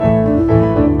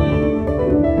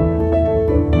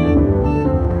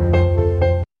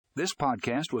This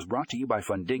podcast was brought to you by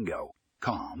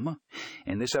Fundingo.com.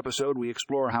 In this episode, we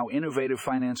explore how innovative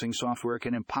financing software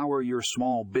can empower your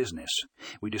small business.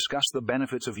 We discuss the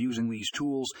benefits of using these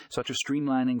tools, such as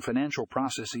streamlining financial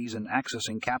processes and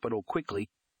accessing capital quickly.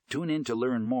 Tune in to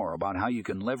learn more about how you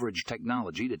can leverage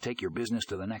technology to take your business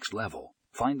to the next level.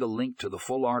 Find the link to the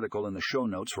full article in the show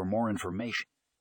notes for more information.